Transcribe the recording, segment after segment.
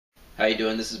How you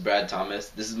doing? This is Brad Thomas.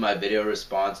 This is my video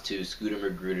response to Scooter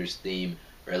Magruder's theme,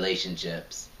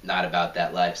 relationships, not about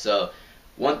that life. So,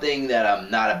 one thing that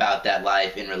I'm not about that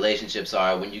life in relationships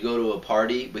are when you go to a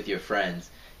party with your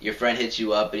friends. Your friend hits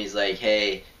you up and he's like,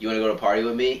 "Hey, you want to go to a party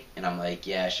with me?" And I'm like,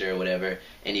 "Yeah, sure, whatever."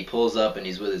 And he pulls up and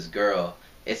he's with his girl.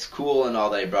 It's cool and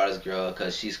all that he brought his girl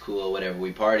because she's cool, whatever,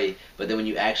 we party. But then when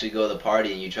you actually go to the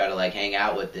party and you try to like hang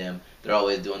out with them, they're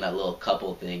always doing that little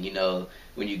couple thing.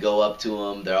 When you go up to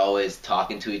them, they're always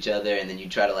talking to each other, and then you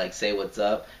try to like say what's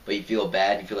up, but you feel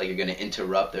bad. You feel like you're gonna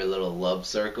interrupt their little love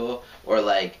circle, or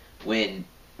like when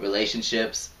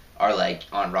relationships are like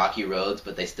on rocky roads,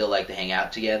 but they still like to hang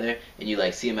out together, and you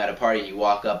like see them at a party, and you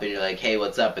walk up and you're like, "Hey,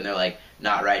 what's up?" And they're like,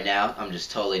 "Not right now. I'm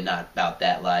just totally not about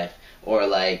that life." Or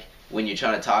like when you're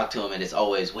trying to talk to them and it's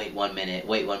always wait 1 minute,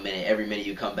 wait 1 minute. Every minute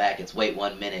you come back, it's wait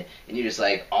 1 minute, and you're just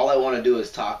like, all I want to do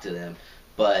is talk to them.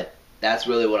 But that's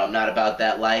really what I'm not about,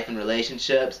 that life and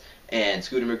relationships. And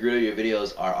Scooter Magruder, your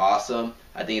videos are awesome.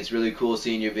 I think it's really cool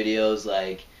seeing your videos.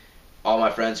 Like all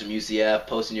my friends from UCF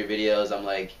posting your videos, I'm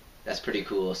like, that's pretty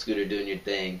cool. Scooter doing your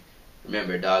thing.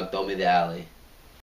 Remember, dog, throw me the alley.